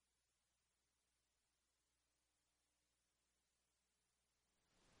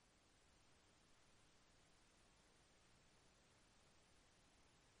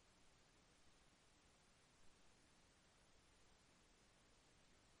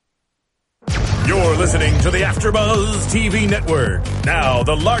You're listening to the AfterBuzz TV Network, now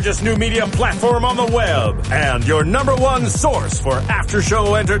the largest new media platform on the web, and your number one source for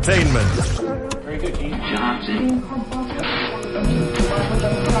after-show entertainment. Very good, Gene Johnson.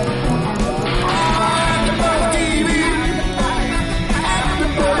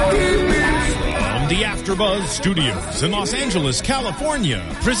 The AfterBuzz Studios in Los Angeles, California.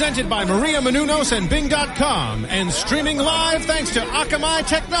 Presented by Maria Menounos and Bing.com and streaming live thanks to Akamai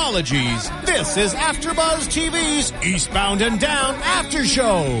Technologies. This is AfterBuzz TV's Eastbound and Down After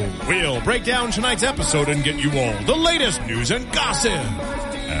Show. We'll break down tonight's episode and get you all the latest news and gossip.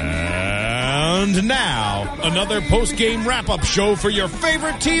 And now, another post-game wrap-up show for your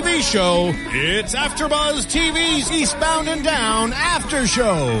favorite TV show. It's AfterBuzz TV's Eastbound and Down After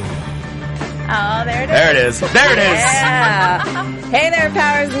Show. Oh, there it is. There it is. There it is. Yeah. Hey there,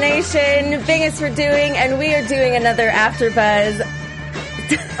 Powers Nation. Bing is for doing, and we are doing another AfterBuzz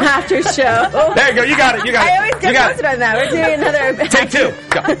after show. There you go. You got it. You got it. I always get posted on that. We're doing another Take two.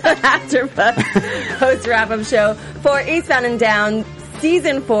 Go. AfterBuzz post wrap-up show for Eastbound and Down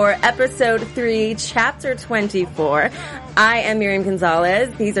Season 4, Episode 3, Chapter 24. I am Miriam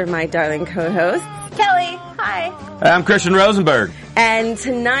Gonzalez. These are my darling co-hosts. Kelly, hi. I'm Christian Rosenberg. And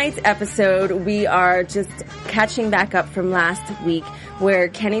tonight's episode, we are just catching back up from last week where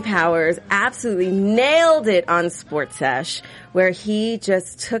Kenny Powers absolutely nailed it on Sports Sesh, where he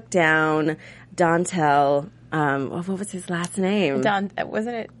just took down Dontel. What was his last name?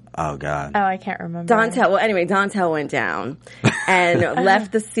 Wasn't it? Oh, God. Oh, I can't remember. Dontel. Well, anyway, Dontel went down and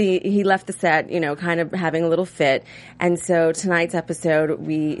left the seat. He left the set, kind of having a little fit. And so tonight's episode,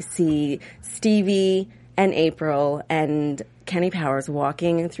 we see Stevie and April and Kenny Powers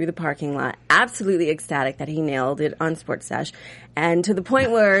walking through the parking lot, absolutely ecstatic that he nailed it on Sports Sesh, and to the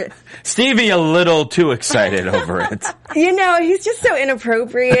point where Stevie a little too excited over it. He's just so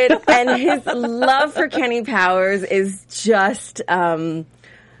inappropriate, and his love for Kenny Powers is just I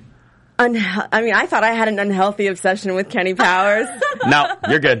thought I had an unhealthy obsession with Kenny Powers. No,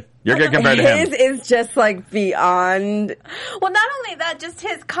 you're good. You're good compared to him. His is just beyond. Well, not only that, just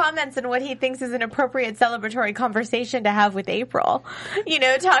his comments and what he thinks is an appropriate celebratory conversation to have with April.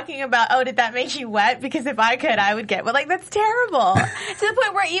 Talking about, oh, did that make you wet? Because if I could, I would get wet. That's terrible. To the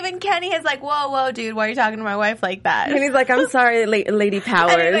point where even Kenny is like, whoa, dude, why are you talking to my wife like that? And he's like, I'm sorry, Lady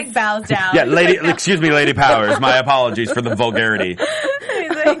Powers. And he bows down. Yeah, excuse me, Lady Powers. My apologies for the vulgarity. He's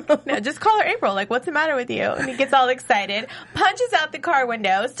like, no, just call her April. What's the matter with you? And he gets all excited, punches out the car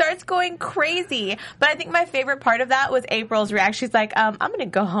window, starts going crazy. But I think my favorite part of that was April's reaction. She's like, I'm going to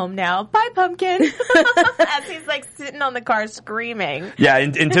go home now. Bye, pumpkin. As he's sitting on the car screaming. Yeah,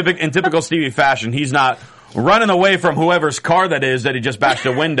 in typical Stevie fashion, he's not running away from whoever's car that is that he just bashed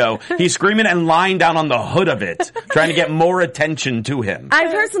a window. He's screaming and lying down on the hood of it, trying to get more attention to him. I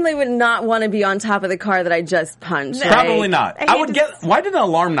personally would not want to be on top of the car that I just punched. Probably not. Why did the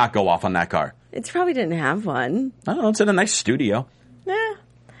alarm not go off on that car? It probably didn't have one. I don't know. It's in a nice studio. Yeah.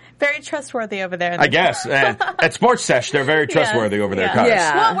 Very trustworthy over there. I guess. At Sports Sesh, they're very trustworthy over their cars.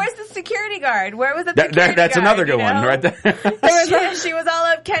 Yeah. Well, where's the security guard? Where was the security guard? That's another good one right there. She was all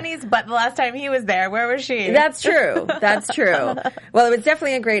up Kenny's butt the last time he was there. Where was she? That's true. That's true. Well, it was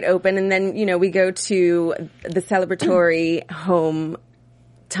definitely a great open. And then, we go to the celebratory home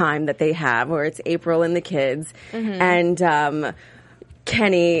time that they have where it's April and the kids. Mm-hmm. And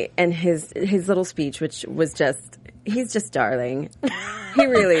Kenny and his little speech, which was he's just darling. He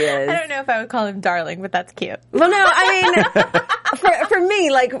really is. I don't know if I would call him darling, but that's cute. Well, no, for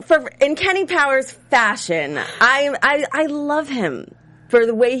me, in Kenny Powers fashion, I love him for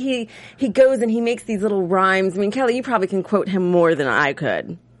the way he goes and he makes these little rhymes. Kelly, you probably can quote him more than I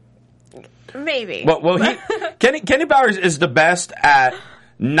could. Maybe. Well, Kenny Powers is the best at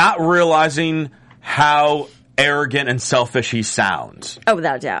not realizing how arrogant and selfish he sounds. Oh,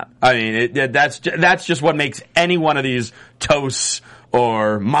 without doubt. I mean, that's just what makes any one of these toasts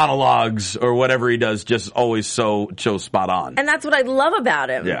or monologues or whatever he does just always so spot on. And that's what I love about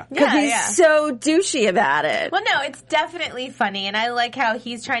him. Yeah. Because he's so douchey about it. Well, no, it's definitely funny, and I like how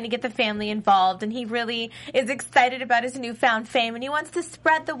he's trying to get the family involved, and he really is excited about his newfound fame, and he wants to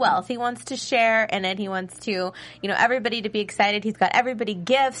spread the wealth. He wants to share, and then he wants to, everybody to be excited. He's got everybody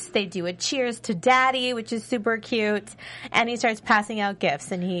gifts. They do a cheers to daddy, which is super cute, and he starts passing out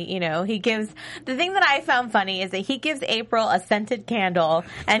gifts, and he gives, the thing that I found funny is that he gives April a scented candle,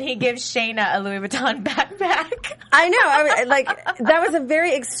 and he gives Shayna a Louis Vuitton backpack. I know. That was a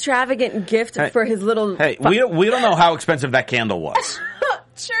very extravagant gift for his little... Hey, we don't know how expensive that candle was.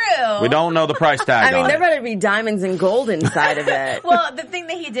 True. We don't know the price tag on there it. better be diamonds and gold inside of it. Well, the thing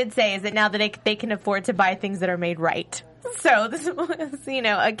that he did say is that now that they can afford to buy things that are made right. So this was,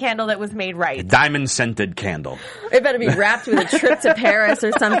 a candle that was made right. Diamond-scented candle. It better be wrapped with a trip to Paris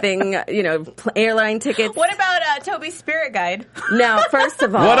or something, airline tickets. What about Toby's spirit guide? Now, first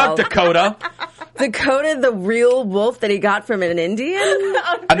of all. What up, Dakota? Dakota, the real wolf that he got from an Indian?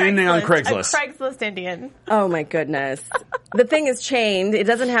 An Indian on Craigslist. A Craigslist Indian. Oh, my goodness. The thing is chained. It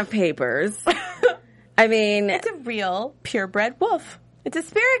doesn't have papers. I mean. It's a real purebred wolf. It's a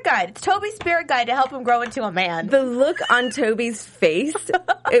spirit guide. It's Toby's spirit guide to help him grow into a man. The look on Toby's face,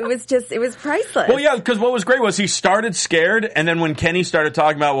 it was priceless. Well, yeah, because what was great was he started scared, and then when Kenny started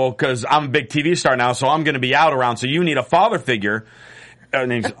talking about, well, because I'm a big TV star now, so I'm going to be out around, so you need a father figure.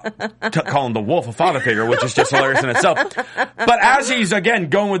 And he's calling the wolf a father figure, which is just hilarious in itself. But as he's, again,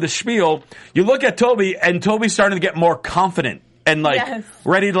 going with the spiel, you look at Toby, and Toby's starting to get more confident and,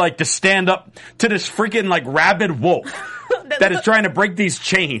 ready to stand up to this freaking, rabid wolf. That is trying to break these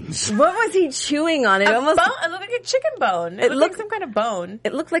chains. What was he chewing on? It almost bone? It looked like a chicken bone. It looked like some kind of bone.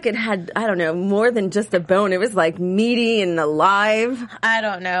 It looked like it had, I don't know, more than just a bone. It was meaty and alive. I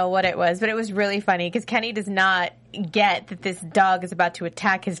don't know what it was, but it was really funny because Kenny does not get that this dog is about to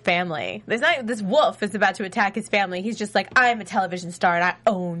attack his family. This wolf is about to attack his family. He's just like, I'm a television star and I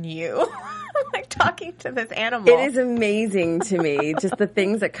own you. Talking to this animal. It is amazing to me, just the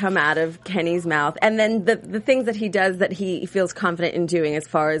things that come out of Kenny's mouth. And then the things that he does that he feels confident in doing as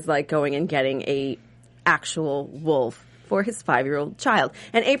far as going and getting a actual wolf for his 5-year-old child.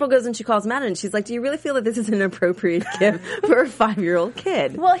 And April goes and she calls him out and she's like, do you really feel that this is an appropriate gift for a 5-year-old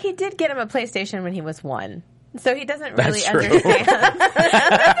kid? Well, he did get him a PlayStation when he was 1. So he doesn't really That's true. understand. All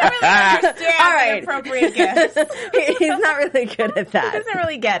right. Appropriate gifts. He's not really good at that. He doesn't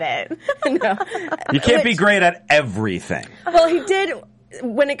really get it. No. You can't be great at everything. Well, he did.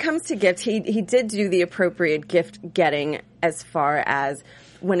 When it comes to gifts, he did do the appropriate gift getting as far as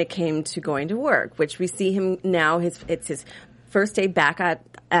when it came to going to work, which we see him now. It's his first day back at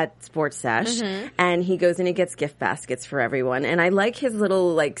Sports Sesh, and he goes and he gets gift baskets for everyone. And I like his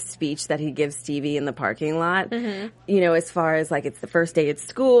little speech that he gives Stevie in the parking lot. As far as it's the first day at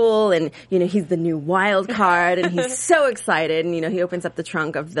school, and he's the new wild card, and he's so excited. And he opens up the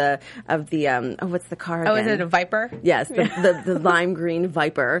trunk of the what's the car again? Oh, is it a Viper? Yes, the lime green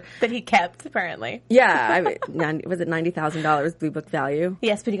Viper That he kept, apparently. Yeah, was it $90,000 Blue Book value?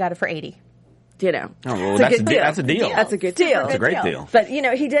 Yes, but he got it for $80,000. Oh, well, that's a deal. That's a deal. That's a good deal. It's a great deal. But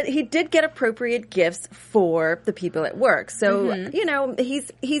he did get appropriate gifts for the people at work. So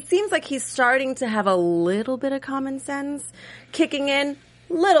he seems like he's starting to have a little bit of common sense kicking in,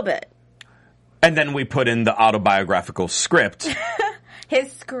 little bit. And then we put in the autobiographical script.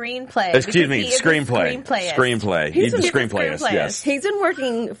 His screenplay. Excuse me, screenplay. Screenplay. He's the screenplayist. Yes. He's been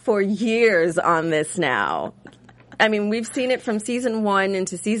working for years on this now. I mean, we've seen it from season 1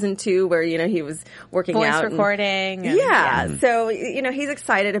 into season 2 where, he was working out. Voice recording. Yeah. So, he's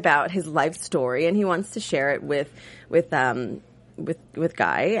excited about his life story and he wants to share it with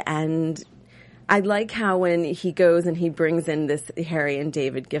Guy. And I like how when he goes and he brings in this Harry and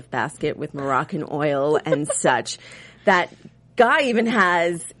David gift basket with Moroccan oil and such, that Guy even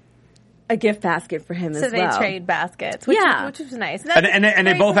has a gift basket for him as well. So they trade baskets, which was nice. And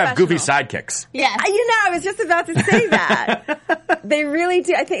they both have goofy sidekicks. Yeah. I was just about to say that. They really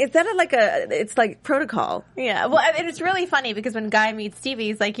do. I think, is that it's like protocol? Yeah. Well, and it's really funny because when Guy meets Stevie,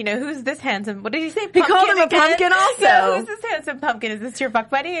 he's like, who's this handsome, what did he say? Pumpkin he called him a pumpkin also. Yeah, who's this handsome pumpkin? Is this your buck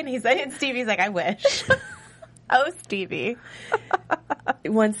buddy? And Stevie's like, I wish. Oh, Stevie.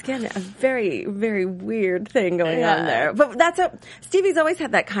 Once again, a very, very weird thing going on there. But Stevie's always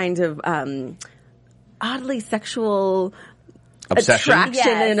had that kind of oddly sexual attraction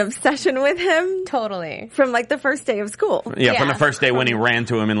and obsession with him. Totally. From the first day of school. Yeah, from the first day when he ran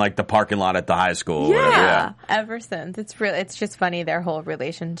to him in the parking lot at the high school. Yeah. Or whatever, yeah. Ever since. It's just funny, their whole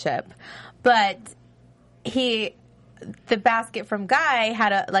relationship. But the basket from Guy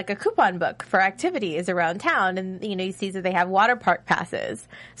had a coupon book for activities around town, and he sees that they have water park passes,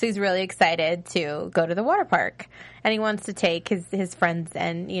 so he's really excited to go to the water park, and he wants to take his friends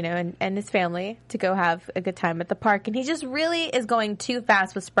and and his family to go have a good time at the park, and he just really is going too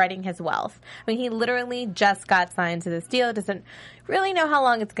fast with spreading his wealth. I mean, he literally just got signed to this deal, doesn't really know how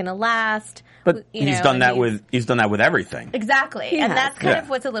long it's going to last. But he's done that with everything. Exactly, and that's kind of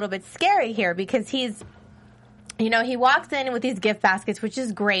what's a little bit scary here because he's. He walks in with these gift baskets, which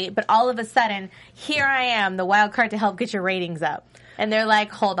is great, but all of a sudden, here I am, the wild card to help get your ratings up. And they're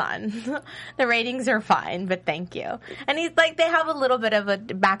like, hold on. The ratings are fine, but thank you. And he's like, they have a little bit of a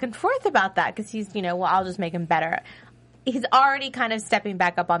back and forth about that because he's, well, I'll just make him better. He's already kind of stepping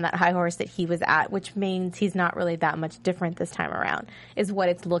back up on that high horse that he was at, which means he's not really that much different this time around, is what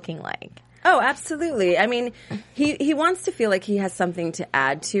it's looking like. Oh, absolutely. I mean, he wants to feel like he has something to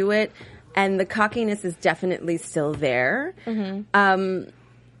add to it, and the cockiness is definitely still there.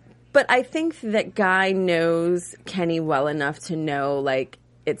 But I think that Guy knows Kenny well enough to know, like,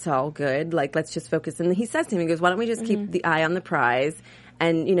 it's all good. Like, let's just focus. And he says to him, he goes, why don't we just keep the eye on the prize?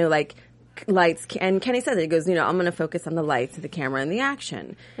 And, you know, like, lights. And Kenny says it. He goes, you know, I'm going to focus on the lights, the camera, and the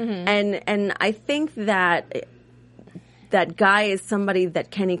action. And I think that Guy is somebody that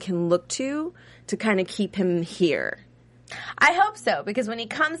Kenny can look to kind of keep him here. I hope so, because when he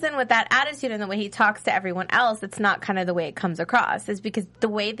comes in with that attitude and the way he talks to everyone else, it's not kind of the way it comes across. It's because the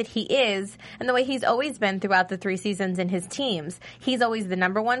way that he is and the way he's always been throughout the 3 seasons in his teams, he's always the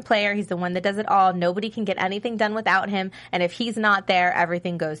number one player. He's the one that does it all. Nobody can get anything done without him. And if he's not there,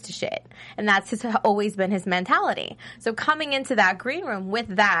 everything goes to shit. And that's always been his mentality. So coming into that green room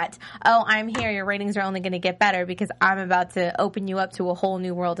with that, oh, I'm here, your ratings are only going to get better because I'm about to open you up to a whole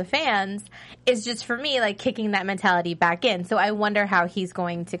new world of fans, is just for me like kicking that mentality back in. So I wonder how he's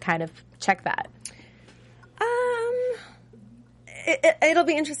going to kind of check that. It'll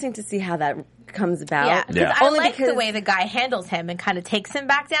be interesting to see how that comes about. Yeah, because I like the way the Guy handles him and kind of takes him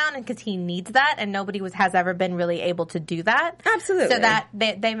back down, and because he needs that, and nobody has ever been really able to do that. Absolutely. So that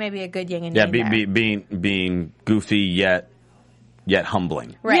they may be a good yin and yang. Yeah, being goofy yet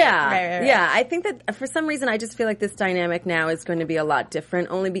humbling. Right. Yeah. Yeah. I think that for some reason I just feel like this dynamic now is going to be a lot different,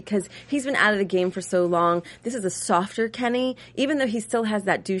 only because he's been out of the game for so long. This is a softer Kenny, even though he still has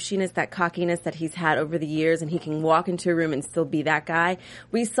that douchiness, that cockiness that he's had over the years, and he can walk into a room and still be that guy.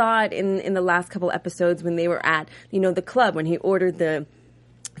 We saw it in the last couple episodes when they were at, you know, the club, when he ordered the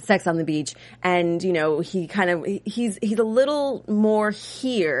Sex on the Beach, and, you know, he kind of, he's a little more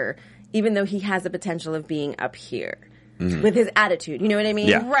here, even though he has the potential of being up here. With his attitude, you know what I mean?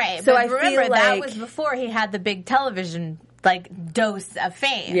 Yeah. Right. So but I remember, feel that like was before he had the big television dose of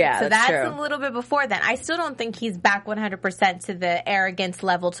fame. Yeah, so that's that's true. a little bit before then. I still don't think he's back 100% to the arrogance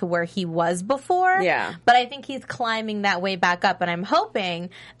level to where he was before. Yeah. But I think he's climbing that way back up, and I'm hoping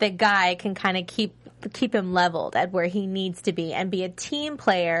that Guy can kind of keep him leveled at where he needs to be and be a team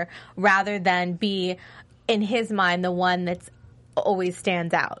player rather than be, in his mind, the one that's always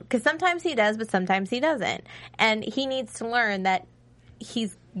stands out, because sometimes he does, but sometimes he doesn't, and he needs to learn that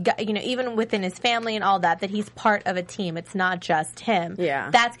he's got, you know, even within his family and all that he's part of a team. It's not just him.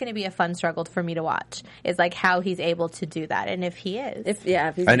 Yeah, that's going to be a fun struggle for me to watch. Is like how he's able to do that, and if he is, if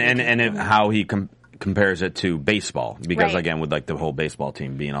he's and how he compares it to baseball, because Right. again, with like the whole baseball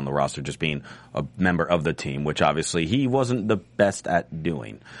team being on the roster, just being a member of the team, which obviously he wasn't the best at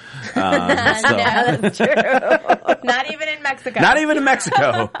doing. That's true. not even in Mexico. Not even in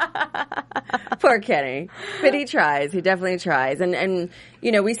Mexico. Poor Kenny. But he tries. He definitely tries. And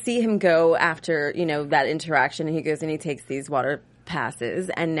you know, we see him go after, you know, that interaction, and he goes and he takes these water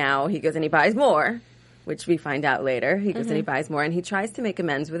passes, and now he goes and he buys more, which we find out later. He goes and he buys more, and he tries to make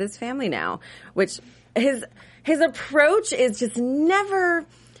amends with his family now, which his approach is just never...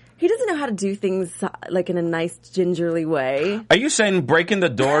 He doesn't know how to do things like in a nice, gingerly way. Are you saying breaking the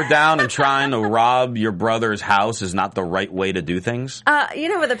door down and trying to rob your brother's house is not the right way to do things? You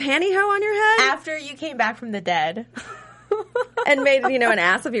know, with a pantyhose on your head? After you came back from the dead. And made, you know, an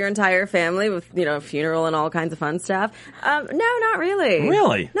ass of your entire family with, you know, a funeral and all kinds of fun stuff. No, not really.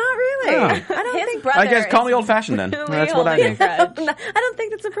 Really? Not really. Oh. I don't His think... brother I guess call me is old-fashioned then. really That's what I holding think. a grudge. I don't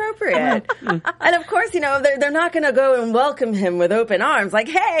think that's appropriate. And of course, you know, they're not going to go and welcome him with open arms. Like,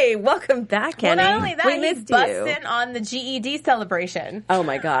 hey, welcome back, Kenny. Well, not only that, we he's missed you. busting on the GED celebration. Oh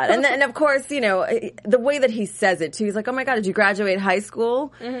my God. And then, of course, you know, the way that he says it too, he's like, oh my God, did you graduate high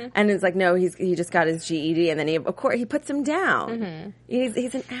school? And it's like, no, he just got his GED. And then of course, he puts him down.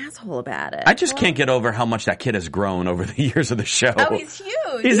 He's an asshole about it. I just can't get over how much that kid has grown over the years of the show. Oh, he's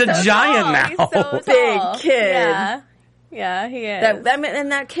huge. He's a so giant tall. now. He's so Big tall. kid. Yeah, he is.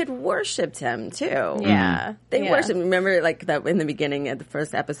 And that kid worshipped him too. Yeah. They Yeah. worshipped. Remember, like that in the beginning at the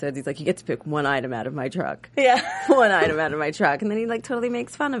first episodes, he's like, "You get to pick one item out of my truck." Yeah. One item out of my truck, and then he like totally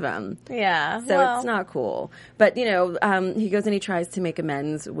makes fun of him. Yeah. So it's not cool. But you know, he goes and he tries to make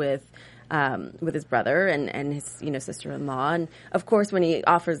amends with his brother and his, you know, sister-in-law. And of course, when he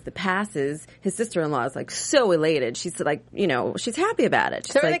offers the passes, his sister-in-law is like so elated. She's like, you know, she's happy about it.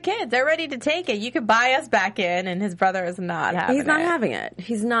 She's So are the like, kids. They're ready to take it. You could buy us back in, and his brother is not having it. he's not having it.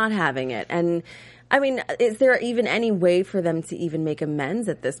 He's not having it. And I mean, is there even any way for them to even make amends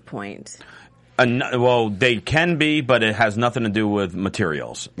at this point? Well, they can be, but it has nothing to do with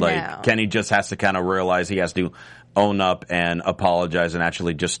materials. Like, No. Kenny just has to kind of realize he has to own up and apologize and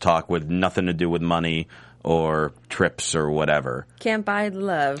actually just talk with nothing to do with money or trips or whatever. Can't buy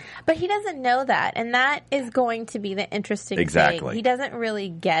love. But he doesn't know that, and that is going to be the interesting Exactly. thing. He doesn't really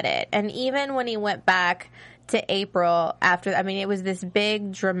get it. And even when he went back to April after, I mean, it was this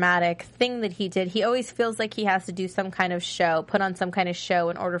big dramatic thing that he did. He always feels like he has to do some kind of show, put on some kind of show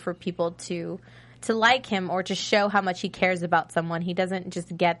in order for people to like him or to show how much he cares about someone. He doesn't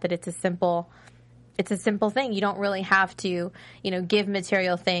just get that it's a simple thing. You don't really have to, give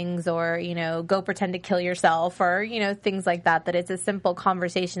material things or, go pretend to kill yourself or, things like that, that it's a simple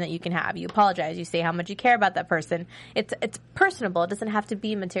conversation that you can have. You apologize. You say how much you care about that person. It's personable. It doesn't have to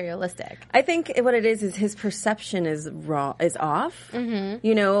be materialistic. I think what it is his perception is off.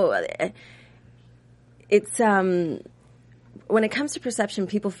 Mm-hmm. It's, when it comes to perception,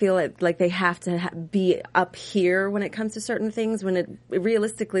 people feel like they have to be up here when it comes to certain things. When it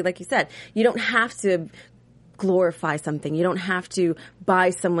realistically, like you said, you don't have to glorify something. You don't have to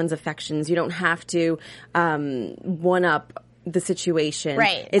buy someone's affections. You don't have to one up the situation.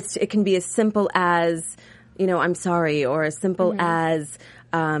 Right. It can be as simple as I'm sorry, or as simple as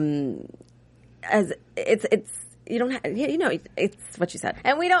it's. You don't have, it's what you said.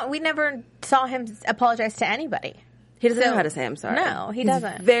 And we never saw him apologize to anybody. He doesn't know how to say I'm sorry. No, he He's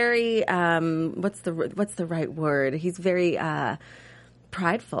doesn't. Very what's the right word? He's very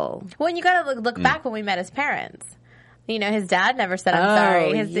prideful. Well, and you got to look back when we met his parents. His dad never said I'm sorry.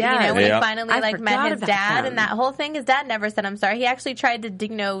 When he finally met his dad and that whole thing, his dad never said I'm sorry. He actually tried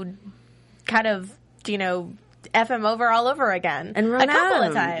to kind of F him over all over again. And run a couple out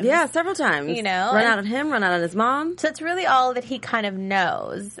of times. Yeah, several times. Run out on him, run out on his mom. So it's really all that he kind of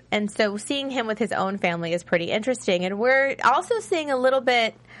knows. And so seeing him with his own family is pretty interesting. And we're also seeing a little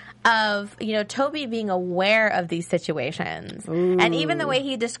bit of, Toby being aware of these situations. Ooh. And even the way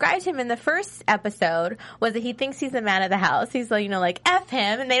he described him in the first episode was that he thinks he's the man of the house. He's like, F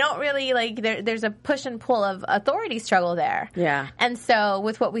him. And they don't really, there's a push and pull of authority struggle there. Yeah. And so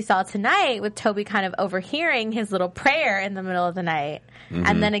with what we saw tonight, with Toby kind of overhearing his little prayer in the middle of the night,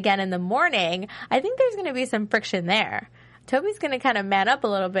 and then again in the morning, I think there's going to be some friction there. Toby's going to kind of man up a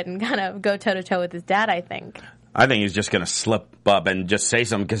little bit and kind of go toe-to-toe with his dad, I think. I think he's just going to slip up and just say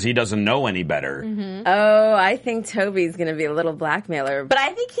something because he doesn't know any better. Mm-hmm. Oh, I think Toby's going to be a little blackmailer. But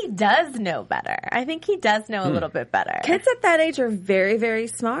I think he does know better. I think he does know a little bit better. Kids at that age are very, very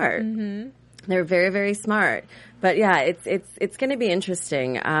smart. Mm-hmm. They're very, very smart. But yeah, it's going to be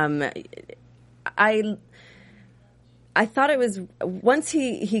interesting. I thought it was once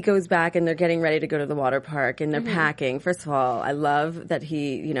he goes back and they're getting ready to go to the water park and they're packing. First of all, I love that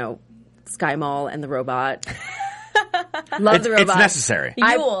he, Sky Mall and the robot. Love the robot. It's necessary.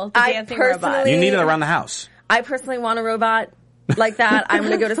 Yule, the dancing robot. You need it around the house. I personally want a robot like that. I'm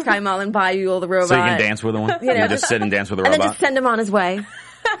going to go to Sky Mall and buy Yule the robot. So you can dance with one? You just sit and dance with the robot? And then just send him on his way.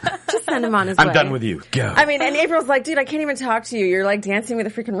 Just send him on his way. I'm done with you. Go. I mean, and April's like, dude, I can't even talk to you. You're like dancing with a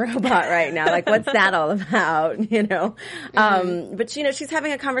freaking robot right now. Like, what's that all about? But she's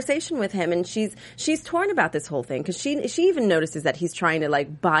having a conversation with him, and she's torn about this whole thing because she even notices that he's trying to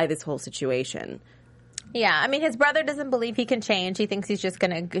buy this whole situation. Yeah, I mean, his brother doesn't believe he can change. He thinks he's just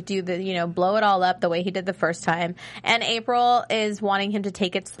going to do the, blow it all up the way he did the first time. And April is wanting him to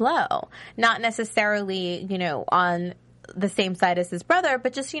take it slow, not necessarily, on the same side as his brother,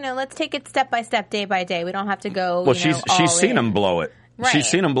 but just, let's take it step by step, day by day. We don't have to go. Well, she's seen him blow it. Right. She's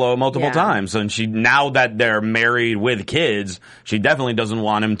seen him blow it multiple times, and now that they're married with kids, she definitely doesn't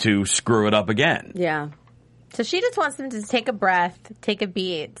want him to screw it up again. Yeah. So she just wants him to take a breath, take a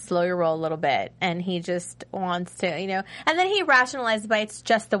beat, slow your roll a little bit, and he just wants to, and then he rationalizes by it's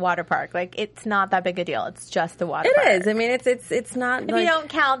just the water park. Like, it's not that big a deal. It's just the water park. It is. I mean, it's not. If you don't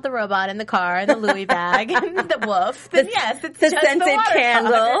count the robot in the car and the Louis bag and the wolf, then yes, it's the just scented the water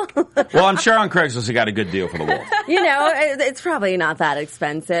candle. park. Well, I'm sure on Craigslist he got a good deal for the wolf. It's probably not that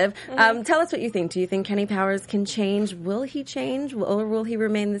expensive. Tell us what you think. Do you think Kenny Powers can change? Will he change, or will he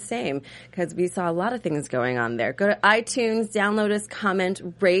remain the same? Because we saw a lot of things going on there. Go to iTunes, download us, comment,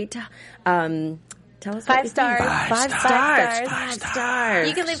 rate. Tell us 5 stars. 5 stars. 5 stars.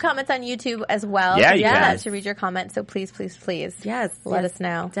 You can leave comments on YouTube as well. Yeah, you can. To read your comments. So please, please, please. Yes. Let us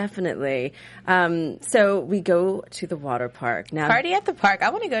know. Definitely. So we go to the water park. Now, Party at the park.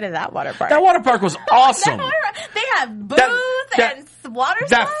 I want to go to that water park. That water park was awesome. They have booths. and water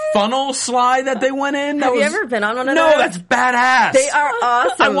That slide? funnel slide that they went in. Have you ever been on one of No, those? that's badass. They are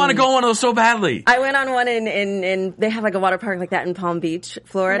awesome. I want to go on one of those so badly. I went on one in they have like a water park like that in Palm Beach,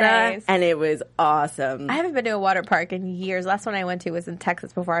 Florida, Nice. and it was awesome. I haven't been to a water park in years. Last one I went to was in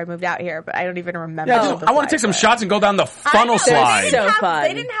Texas before I moved out here, but I don't even remember. Yeah, I want to take some shots and go down the funnel slide. So fun.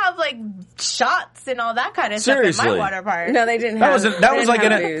 They didn't have like shots and all that kind of stuff in Seriously. my water park. No, they didn't That have. was they didn't like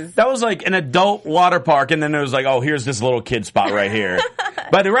have booze. that was like an adult water park, and then there was like, oh, here's this little kid spot right here.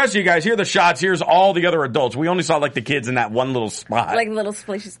 But the rest of you guys, here are the shots. Here's all the other adults. We only saw like the kids in that one little spot. like little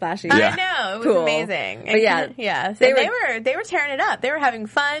splashy splashy. Yeah. I know, it was Cool. amazing. But yeah, yeah. So they they were tearing it up. They were having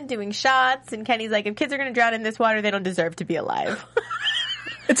fun, doing shots, and Kenny's like, if kids are going to drown in this water, they don't deserve to be alive.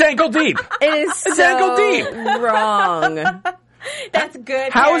 It's ankle deep. It is It's so ankle deep. wrong. That's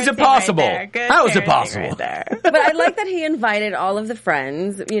good. How is it parenting possible? Right there. Good How is it parenting possible? Right there. But I like that he invited all of the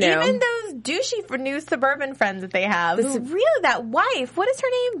friends. You know, Even those douchey new suburban friends that they have. Who really, that wife, what is her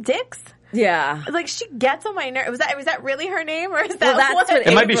name? Dix? yeah. Like, she gets on my nerve. Was that really her name, or is that Well, that's what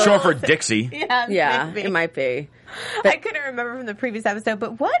It might be April- short for Dixie. Yeah, Yeah, maybe. it might be. I couldn't remember from the previous episode,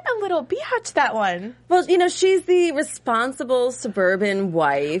 but what a little biatch that one. Well, you know, she's the responsible suburban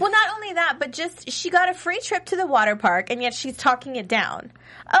wife. Well, not only that, but just she got a free trip to the water park, and yet she's talking it down.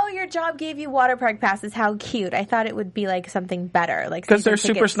 Oh, your job gave you water park passes. How cute! I thought it would be like something better, like Because they're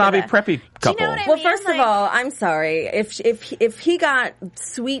season super tickets to snobby, the- preppy Do you couple. know what I Well, mean? first Like, of all, I'm sorry if he got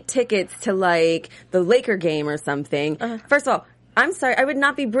sweet tickets to like the Laker game or something. First of all, I'm sorry, I would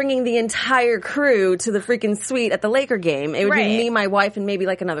not be bringing the entire crew to the freaking suite at the Laker game. It would Right. be me, my wife, and maybe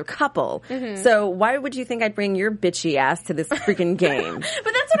like another couple. So why would you think I'd bring your bitchy ass to this freaking game? But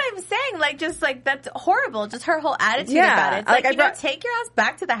that's what I'm saying. Like, just like that's horrible. Just her whole attitude Yeah, about it. It's like, like, I you know, brought- take your ass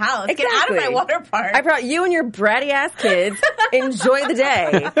back to the house. Get Exactly. out of my water park. I brought you and your bratty ass kids. Enjoy the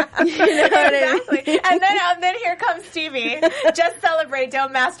day. You know what I mean? Exactly. And then here comes Stevie. Just celebrate,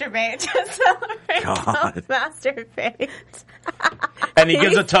 don't masturbate. Just celebrate, God. don't masturbate. And he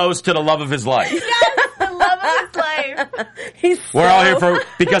gives a toast to the love of his life. Yes, the love of his life. He's We're all here so-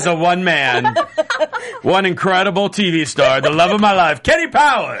 because of one man, one incredible TV star, the love of my life, Kenny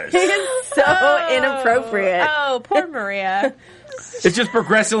Powers. He's so inappropriate. Oh, poor Maria. It's just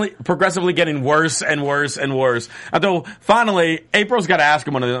progressively getting worse and worse and worse. Until finally, April's got to ask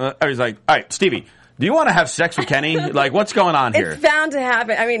him one of the. He's like, "All right, Stevie, do you want to have sex with Kenny? Like, what's going on here?" It's bound to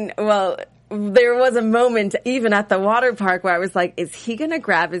happen. I mean, well, there was a moment even at the water park where I was like, is he going to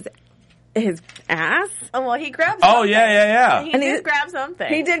grab his ass? Oh, well, he grabbed Oh something. yeah. He And did he- grab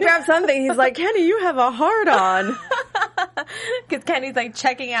something. He did grab something. He's like, Kenny, you have a hard on. Because Kenny's like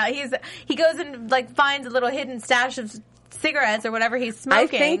checking out. He goes and like finds a little hidden stash of cigarettes or whatever he's I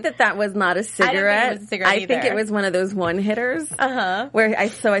smoking. think that was not a cigarette. it was a cigarette I think either. it was one of those one hitters. Where I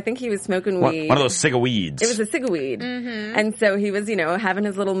think he was smoking weed. One of those cigaweeds. It was a cigweed. And so he was, having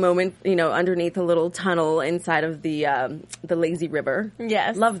his little moment, underneath a little tunnel inside of the lazy river.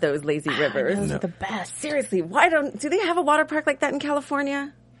 Yes. Love those lazy rivers. Those are the best. Seriously, do they have a water park like that in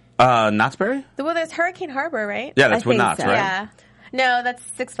California? Knott's Berry? Well, there's Hurricane Harbor, right? Yeah, that's I what think Knott's, so. right? Yeah. No, that's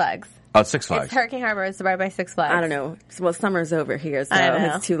Six Flags. Oh, Six Flags. It's Hurricane Harbor. It's right by Six Flags. I don't know. Well, summer's over here, so I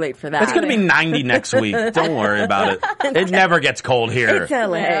know. it's too late for that. It's going to be 90 next week. Don't worry about it. It never gets cold here. It's LA.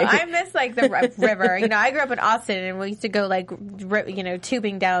 No, I miss like the river. I grew up in Austin, and we used to go like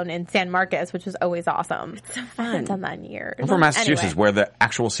tubing down in San Marcos, which was always awesome. It's so fun. I haven't done that in years. I'm from Massachusetts, Anyway. where the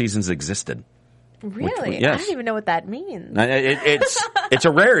actual seasons existed. Really? yes. I don't even know what that means. It's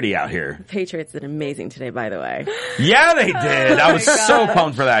a rarity out here. Patriots did amazing today, by the way. Yeah, they did. I was my so God.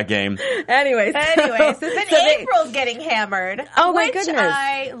 pumped for that game. Anyways, Anyway, so then they- April's getting hammered. Oh, my which goodness.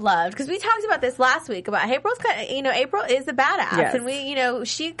 I loved because we talked about this last week about April's April is a badass, Yes. and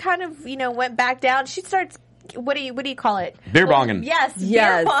she kind of went back down. She starts. What do you call it? Beer bonging. Yes,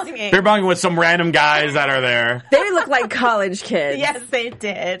 Yes. beer bonging. Beer bonging with some random guys that are there. they look like college kids. Yes, they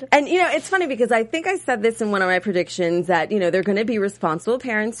did. And, it's funny because I think I said this in one of my predictions that, they're going to be responsible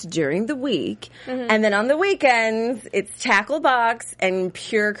parents during the week. And then on the weekends, it's tackle box and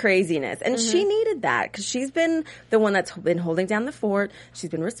pure craziness. And she needed that because she's been the one that's been holding down the fort. She's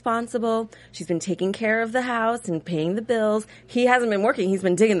been responsible. She's been taking care of the house and paying the bills. He hasn't been working. He's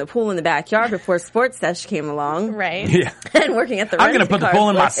been digging the pool in the backyard before Sports Sesh came along. Right. Yeah. And working at the I'm going to put the pool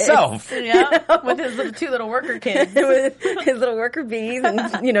in myself. Yeah. With his two little worker kids. with his little worker bees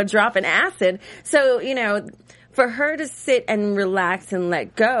and, dropping acid. So, for her to sit and relax and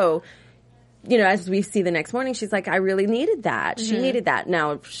let go, as we see the next morning, she's like, I really needed that. She needed that.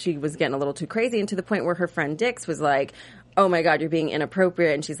 Now, she was getting a little too crazy, and to the point where her friend Dix was like, oh my God, you're being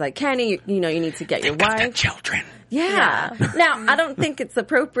inappropriate. And she's like, Kenny, you need to get your Got the wife. children. Yeah. Now, I don't think it's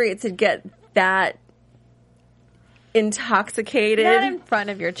appropriate to get that intoxicated Not in front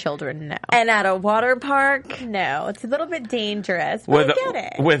of your children, no. and at a water park. No, it's a little bit dangerous. But I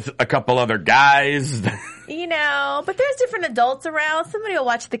get it. With a couple other guys. You know, but there's different adults around. Somebody will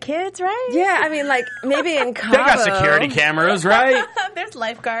watch the kids, right? Yeah, I mean, like, maybe in Cabo. They got security cameras, right? There's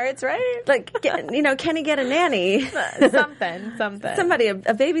lifeguards, right? Like, can he get a nanny? Something. Somebody, a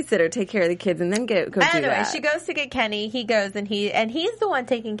babysitter, take care of the kids and then go do Anyway, that. she goes to get Kenny. He goes and he's the one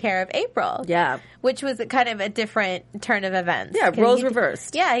taking care of April. Yeah. Which was kind of a different turn of events. Yeah, roles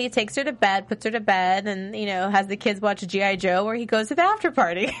reversed. Yeah, he takes her to bed, puts her to bed, and, you know, has the kids watch G.I. Joe, or he goes to the after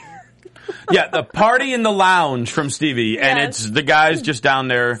party. Yeah, the party in the lounge from Stevie, and Yes. it's the guys just down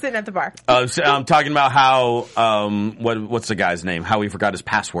there. Sitting at the bar. I'm talking about how, what's the guy's name? How he forgot his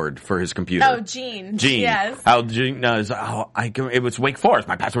password for his computer. Oh, Gene. Gene. Yes. How Gene knows, it was Wake Forest.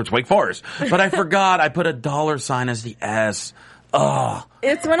 My password's Wake Forest. But I forgot I put a $sign as the S. Oh.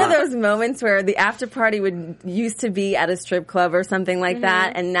 It's one of those moments where the after party used to be at a strip club or something like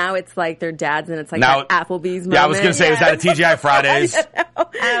that, and now it's like their dads, and it's like Now- that Applebee's moment. Yeah, I was going to say, was that a TGI Fridays?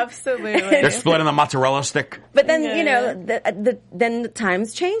 Absolutely. They're splitting the mozzarella stick. But then, you know, then the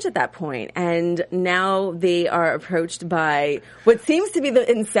times change at that point, and now they are approached by what seems to be the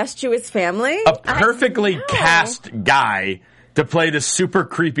incestuous family. A perfectly cast guy to play the super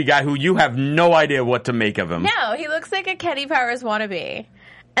creepy guy who you have no idea what to make of him. No, he looks like a Kenny Powers wannabe.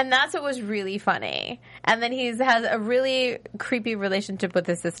 And that's what was really funny. And then he has a really creepy relationship with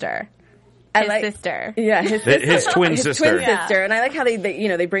his sister. His sister. Yeah, his sister. His twin sister. Twin sister. And I like how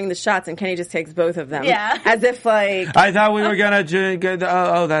they bring the shots and Kenny just takes both of them. Yeah. As if like... I thought we were going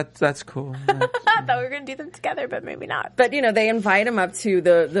to that's cool. I thought we were going to do them together, but maybe not. But, you know, they invite him up to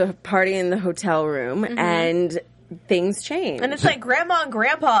the party in the hotel room, and things change. And it's like Grandma and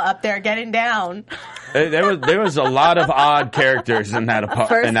Grandpa up there getting down. There was a lot of odd characters in that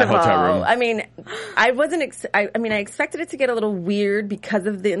First of hotel all, room. I mean, I wasn't. I expected it to get a little weird because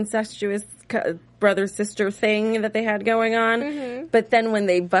of the incestuous brother sister thing that they had going on. But then when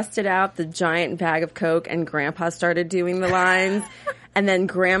they busted out the giant bag of Coke and Grandpa started doing the lines. And then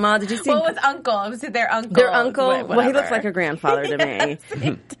Grandma, did you see? What was Uncle? Was it their uncle? Their uncle? Whatever. Well, he looks like a grandfather to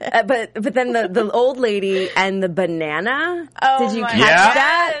me. But then the old lady and the banana. Oh, did you my catch Yeah.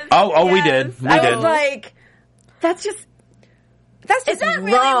 that? Oh, we Yes. did. We I did. was like, that's just Is that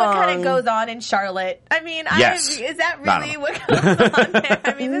really what kind of goes on in Charlotte? I mean, Yes. is that I really don't what goes on there?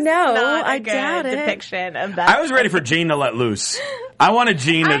 I mean, this No, is not a I good doubt it. depiction of that. I was ready for Gene to let loose. I wanted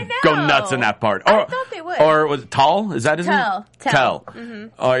Gene to I go know. nuts in that part. I thought they would. Or was it Tall? Is that his Tell. name? Tell.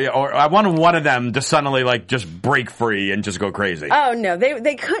 Or I wanted one of them to suddenly like just break free and just go crazy. Oh no,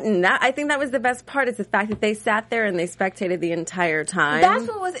 they couldn't. I think that was the best part. Is the fact that they sat there and they spectated the entire time. That's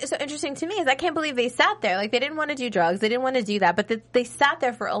what was so interesting to me is I can't believe they sat there. Like they didn't want to do drugs, they didn't want to do that, but they sat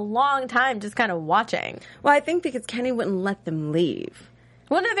there for a long time just kind of watching. Well, I think because Kenny wouldn't let them leave.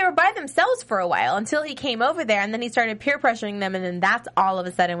 Well, no, they were by themselves for a while until he came over there, and then he started peer pressuring them, and then that's all of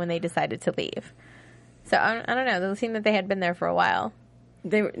a sudden when they decided to leave. So I don't know. It seemed that they had been there for a while.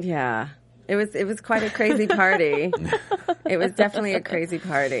 Yeah. It was quite a crazy party. It was definitely a crazy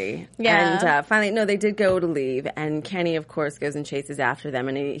party. Yeah. And finally, no, they did go to leave, and Kenny, of course, goes and chases after them,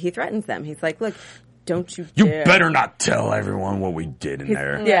 and he threatens them. He's like, "Look, don't you You dare." better not tell everyone what we did in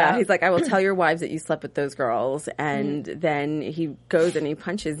there. Yeah, he's like, I will tell your wives that you slept with those girls. And then he goes and he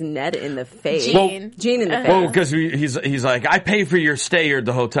punches Ned in the face. Gene. Gene in the face. Well, because he's like, I pay for your stay here at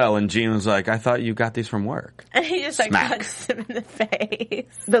the hotel, and Gene was like, I thought you got these from work. And he just like Smack. punched him in the face.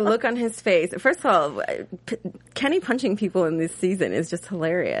 The look on his face. First of all, Kenny punching people in this season is just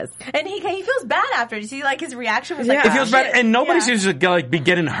hilarious. And he feels bad after. You see, like his reaction was like, Yeah. It feels bad, and nobody Yeah. seems to be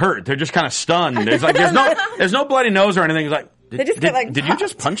getting hurt. They're just kind of stunned. There's no bloody nose or anything. It's like, They just get, like, did you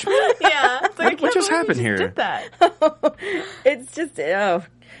just punch me? Yeah. It's like, I can't What just believe happened you here? Did that. It's just,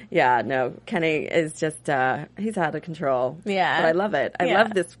 yeah, no, Kenny is just, he's out of control. Yeah. But I love it. I Yeah.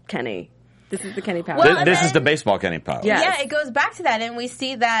 love this Kenny. This is the Kenny Powers. Well, This and is the baseball Kenny Powers. Yeah. Yeah, it goes back to that, and we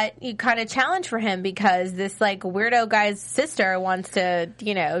see that you kind of challenge for him because this like weirdo guy's sister wants to,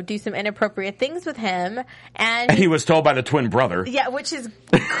 do some inappropriate things with him, and He was told by the twin brother. yeah, which is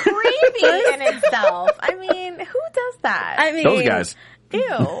creepy in itself. I mean, who does that? I mean, Those guys.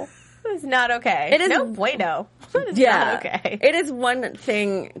 Ew, it's not okay. It is- no bueno. It's Yeah. not okay. It is one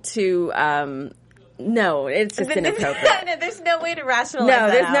thing to, no, it's just inappropriate. No, there's no way to rationalize No,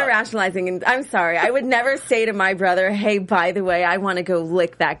 that there's no out. rationalizing. And I'm sorry. I would never say to my brother, hey, by the way, I want to go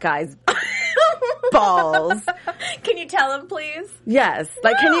lick that guy's balls. Can you tell him, please? Yes.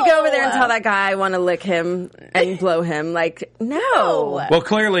 Like, can you go over there and No. tell that guy I want to lick him and blow him? Like, no. Well,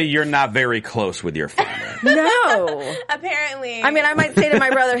 clearly you're not very close with your family. No. Apparently. I mean, I might say to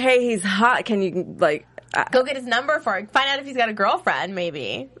my brother, hey, he's hot. Can you, like, Go get his number for him. Find out if he's got a girlfriend,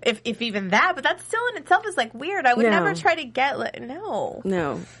 maybe. If even that. But that still in itself is like weird. I would never try to get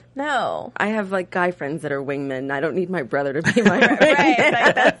No. I have like guy friends that are wingmen. I don't need my brother to be my wingman.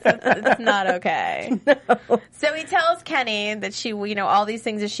 Right. That's not okay. No. So he tells Kenny that she, all these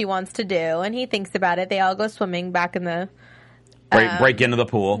things that she wants to do, and he thinks about it. They all go swimming back in the break into the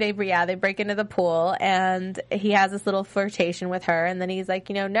pool. They break into the pool, and he has this little flirtation with her, and then he's like,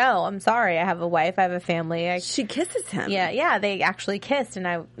 no, I'm sorry. I have a wife. I have a family. She kisses him. Yeah. They actually kissed, and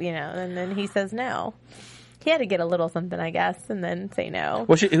and then he says no. He had to get a little something, I guess, and then say no.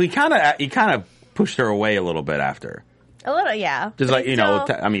 Well, he kind of pushed her away a little bit after. A little, yeah. Just but he's not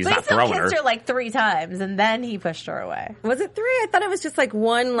throwing her. He kissed her like 3 times, and then he pushed her away. Was it 3? I thought it was just like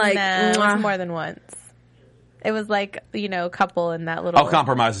one, like... No, it was more than once. It was like, a couple in that little... I'll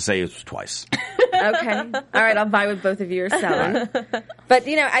compromise and say it was twice. Okay. All right, I'll buy what both of you are selling. But,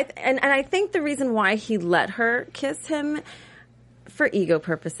 I think the reason why he let her kiss him... for ego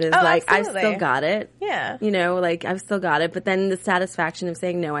purposes, like absolutely. I've still got it. Yeah. I've still got it. But then the satisfaction of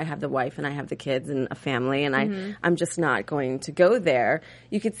saying, no, I have the wife and I have the kids and a family and I'm just not going to go there.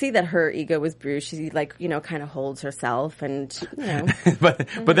 You could see that her ego was bruised. She kind of holds herself and,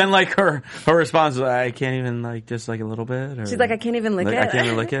 but then like her response is, I can't even just a little bit. Or, she's like, I can't even lick it. I can't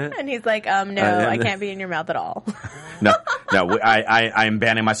even lick it. And he's like, no, I can't be in your mouth at all. No, I am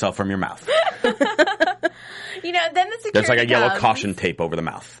banning myself from your mouth. Then the security There's like a yellow comes. Caution tape over the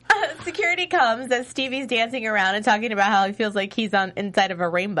mouth. Security comes as Stevie's dancing around and talking about how he feels like he's inside of a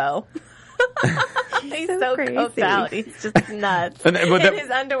rainbow. He's so coked out. He's just nuts. In his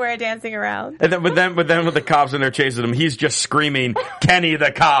underwear dancing around. But then with the cops and they're chasing him, he's just screaming, Kenny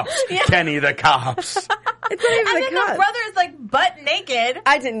the cops! Yeah. Kenny the cops! It's not even the brother is like butt naked.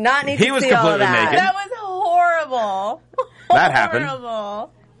 I did not need to He was see all completely that. naked. That was horrible. That happened.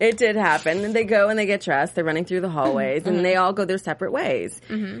 Horrible. It did happen. And they go and they get dressed. They're running through the hallways and they all go their separate ways.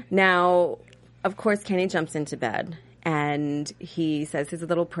 Now, of course, Kenny jumps into bed and he says his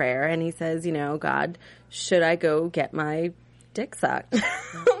little prayer and he says, God, should I go get my dick sucked?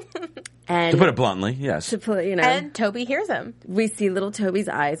 And to put it bluntly, yes. And Toby hears him. We see little Toby's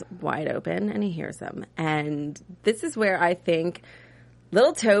eyes wide open and he hears him. And this is where I think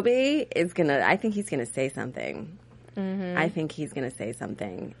little Toby he's going to say something. I think he's going to say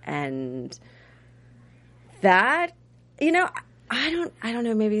something. And that, I don't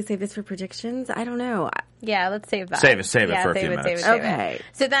know, maybe save this for predictions. I don't know. Yeah, let's save that. Save it for a few minutes. Okay.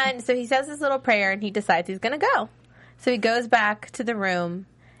 So he says this little prayer and he decides he's going to go. So he goes back to the room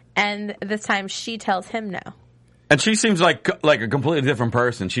and this time she tells him no. And she seems like a completely different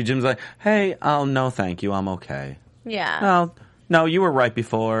person. She seems like, hey, no, thank you. I'm okay. Yeah. No, you were right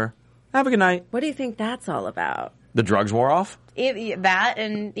before. Have a good night. What do you think that's all about? The drugs wore off? That,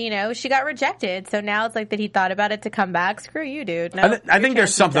 and, she got rejected. So now it's like that he thought about it to come back. Screw you, dude. No, I think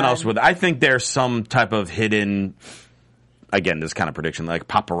there's something else with it. I think there's some type of hidden, again, this kind of prediction, like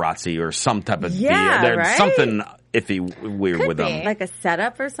paparazzi or some type of deal. There's right? something iffy weird Could with be. them. Like a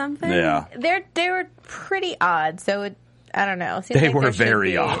setup or something? Yeah. They were pretty odd. So I don't know. They were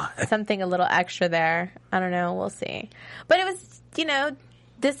very odd. Something a little extra there. I don't know. We'll see. But it was,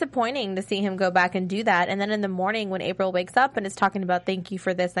 disappointing to see him go back and do that. And then in the morning when April wakes up and is talking about thank you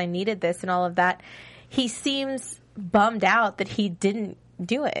for this, I needed this and all of that, he seems bummed out that he didn't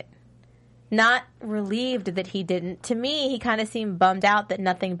do it. Not relieved that he didn't. To me, he kind of seemed bummed out that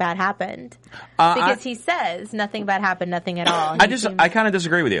nothing bad happened. Because he says nothing bad happened, nothing at all. I kind of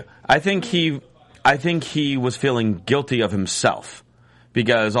disagree with you. I think he was feeling guilty of himself.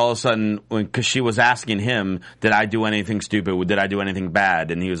 Because all of a sudden, because she was asking him, did I do anything stupid? Did I do anything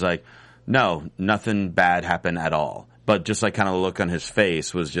bad? And he was like, no, nothing bad happened at all. But just like kind of the look on his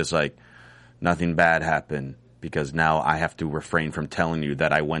face was just like, nothing bad happened. Because now I have to refrain from telling you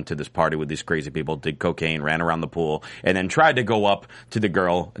that I went to this party with these crazy people, did cocaine, ran around the pool, and then tried to go up to the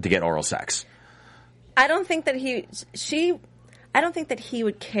girl to get oral sex. I don't think that he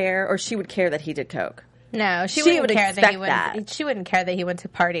would care or she would care that he did coke. No, she wouldn't care that he went. She wouldn't care that he went to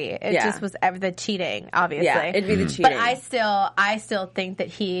party. It just was the cheating, obviously. Yeah, it'd be the cheating. But I still think that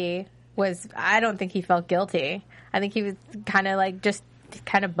he was. I don't think he felt guilty. I think he was kind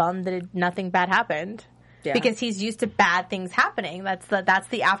of bummed that nothing bad happened. Yeah. Because he's used to bad things happening. That's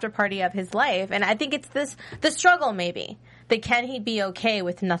the after party of his life, and I think it's the struggle maybe. But can he be okay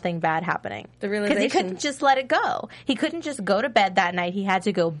with nothing bad happening? The realization. Because he couldn't just let it go. He couldn't just go to bed that night. He had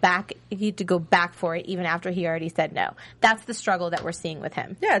to go back. He had to go back for it even after he already said no. That's the struggle that we're seeing with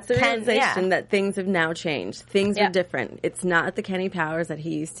him. Yeah, it's the realization that things have now changed. Things are different. It's not the Kenny Powers that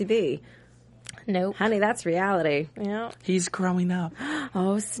he used to be. Nope. Honey, that's reality. Yep. He's growing up.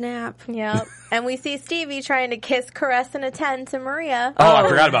 Oh, snap. Yep. And we see Stevie trying to kiss, caress, and attend to Maria. Oh, I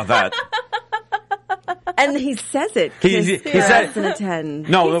forgot about that. And he says it. He Caress said, and attend.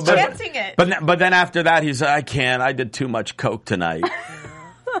 no, He's chanting it. But then after that, he's I can't. I did too much coke tonight.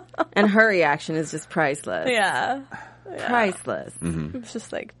 And her reaction is just priceless. Yeah. Priceless. It's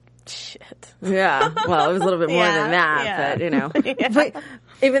just like, shit. Yeah. Well, it was a little bit more Yeah, than that, yeah. but, you know. But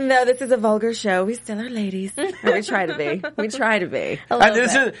even though this is a vulgar show, we still are ladies. Or we try to be. We try to be.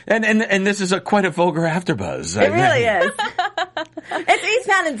 And this is quite a vulgar AfterBuzz. It really is. It's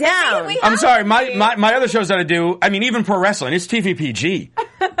Eastbound and Down. I'm sorry, my other shows that I do, I mean, even pro wrestling, it's TVPG.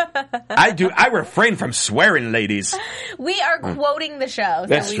 I refrain from swearing, ladies. We are quoting the show. So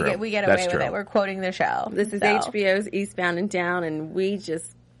That's we true. get That's away with true. it. We're quoting the show. This is So. HBO's Eastbound and Down, and we just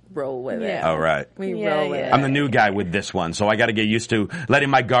roll with it. Yeah. All right. We Yeah, roll with yeah. it. I'm the new guy with this one, so I got to get used to letting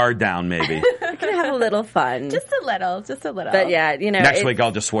my guard down, maybe. We're going to have a little fun. Just a little. But yeah, you know. Next week,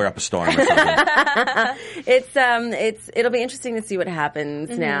 I'll just swear up a storm or something. It'll be interesting to see what happens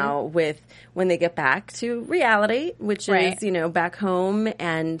now with when they get back to reality, which Right. is, you know, back home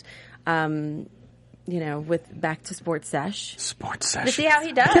and, you know, with back to Sports Sesh. Sports Session. To see how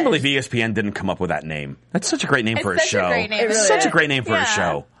he does. I can't believe ESPN didn't come up with that name. That's such a great name for a such a show. great name. It It's really such a is. great name for a Yeah.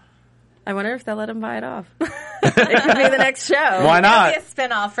 show. I wonder if they'll let him buy it off. It could be the next show. Why It'll not? be a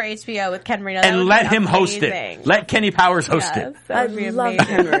spin-off for HBO with Ken Marino. That And would let be him host amazing. it. Let Kenny Powers host Yes, it. that I would be love amazing.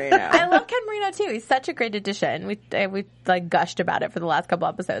 Ken Marino. I love Ken Marino too. He's such a great addition. We like gushed about it for the last couple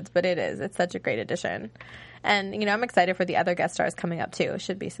episodes, but it's such a great addition. And you know, I'm excited for the other guest stars coming up too. It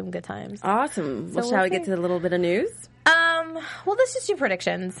should be some good times. Awesome. Well, So shall we'll we get see. to a little bit of news? Well, let's just do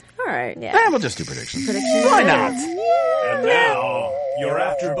predictions. All right. Yeah. We'll just do predictions. Predictions. Why not? And now, your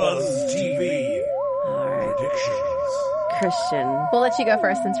AfterBuzz TV predictions. Christian. We'll let you go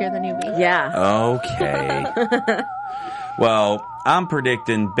first since you're the newbie. Yeah. Okay. Well, I'm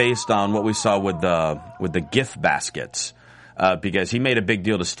predicting based on what we saw with the gift baskets, because he made a big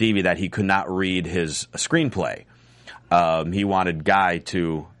deal to Stevie that he could not read his screenplay. He wanted Guy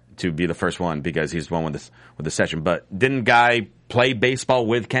to be the first one because he's the one with the session. But didn't Guy play baseball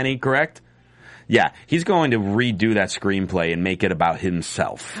with Kenny? Correct? Yeah, he's going to redo that screenplay and make it about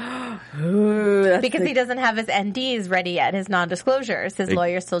himself. Because he doesn't have his NDs ready yet, his non-disclosures. His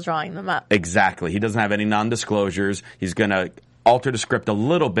lawyer's still drawing them up. Exactly. He doesn't have any non-disclosures. He's going to alter the script a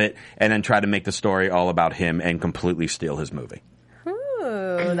little bit and then try to make the story all about him and completely steal his movie.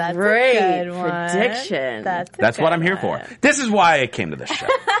 Ooh, that's Great a good one. prediction. That's That's what good I'm here one. for. This is why I came to this show.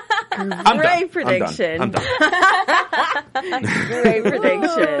 I'm Great done. prediction. I'm done. Great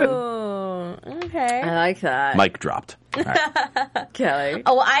prediction. Ooh, okay. I like that. Mic dropped. All right. Kelly.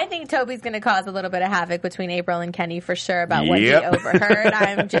 Oh, well, I think Toby's going to cause a little bit of havoc between April and Kenny for sure about what he Yep. overheard.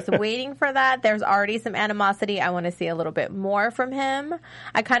 I'm just waiting for that. There's already some animosity. I want to see a little bit more from him.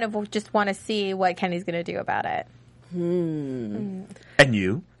 I kind of just want to see what Kenny's going to do about it. And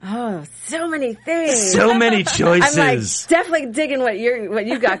you? Oh, so many things. So many I'm like choices. definitely digging what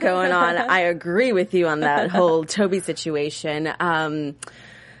you got going on. I agree with you on that whole Toby situation.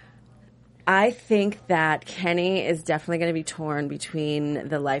 I think that Kenny is definitely going to be torn between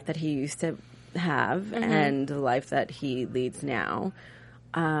the life that he used to have and the life that he leads now.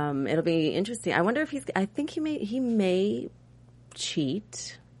 It'll be interesting. I wonder if I think he may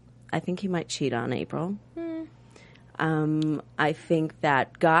cheat. I think he might cheat on April. I think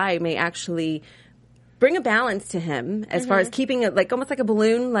that Guy may actually bring a balance to him as far as keeping it like almost like a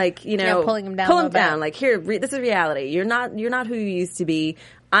balloon, like, you know, Yeah, pulling him down a pull him little bit. down. Like, here, this is reality. You're not who you used to be.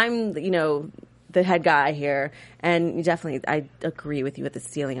 I'm, you know, the head guy here, and definitely, I agree with you with the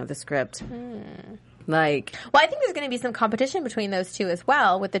stealing of the script. Like, Well, I think there's going to be some competition between those two as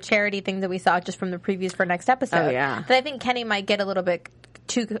well with the charity thing that we saw just from the previews for next episode. Oh, yeah. That I think Kenny might get a little bit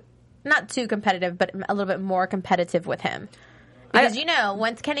not too competitive, but a little bit more competitive with him. Because, you know,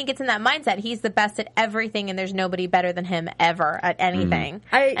 once Kenny gets in that mindset, he's the best at everything and there's nobody better than him ever at anything.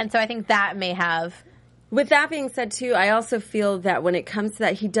 And so I think that may have... with that being said, too, I also feel that when it comes to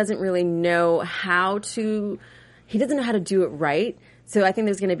that, he doesn't really know how to do it right. So I think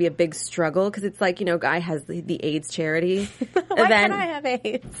there's going to be a big struggle because it's like, you know, Guy has the AIDS charity Why event. can't I have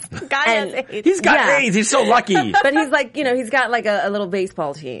AIDS? Guy has AIDS. He's got Yeah. AIDS. He's so lucky. But he's like, you know, he's got like a little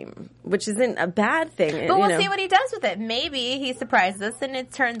baseball team, which isn't a bad thing. But we'll see what he does with it. Maybe he surprises us and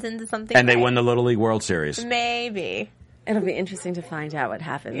it turns into something And they great. win the Little League World Series. Maybe. It'll be interesting to find out what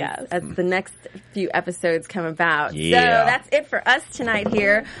happens Yes. as the next few episodes come about. Yeah. So that's it for us tonight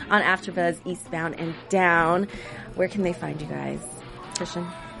here on AfterBuzz Eastbound and Down. Where can they find you guys? Christian?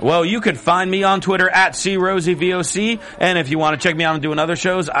 Well, you can find me on Twitter at CRosieVOC. And if you want to check me out and doing other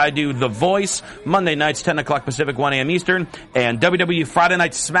shows, I do The Voice, Monday nights, 10 o'clock Pacific, 1 a.m. Eastern, and WWE Friday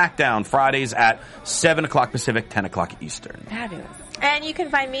Night SmackDown, Fridays at 7 o'clock Pacific, 10 o'clock Eastern. Fabulous. And you can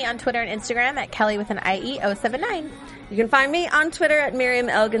find me on Twitter and Instagram at Kelly with an IE079. You can find me on Twitter at Miriam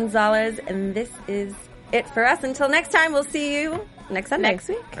L. Gonzalez. And this is it for us. Until next time, we'll see you next Sunday. Next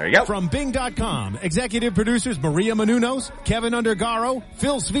week. There you go. From Bing.com, executive producers Maria Menounos, Kevin Undergaro,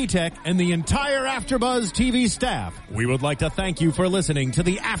 Phil Svitek, and the entire AfterBuzz TV staff, we would like to thank you for listening to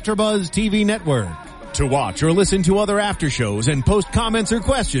the AfterBuzz TV network. To watch or listen to other after shows and post comments or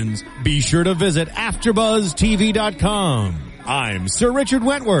questions, be sure to visit AfterBuzzTV.com. I'm Sir Richard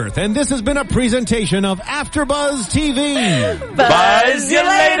Wentworth, and this has been a presentation of AfterBuzz TV. Buzz you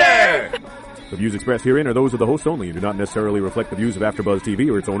later! The views expressed herein are those of the host only and do not necessarily reflect the views of AfterBuzz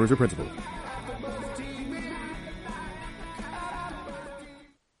TV or its owners or principals.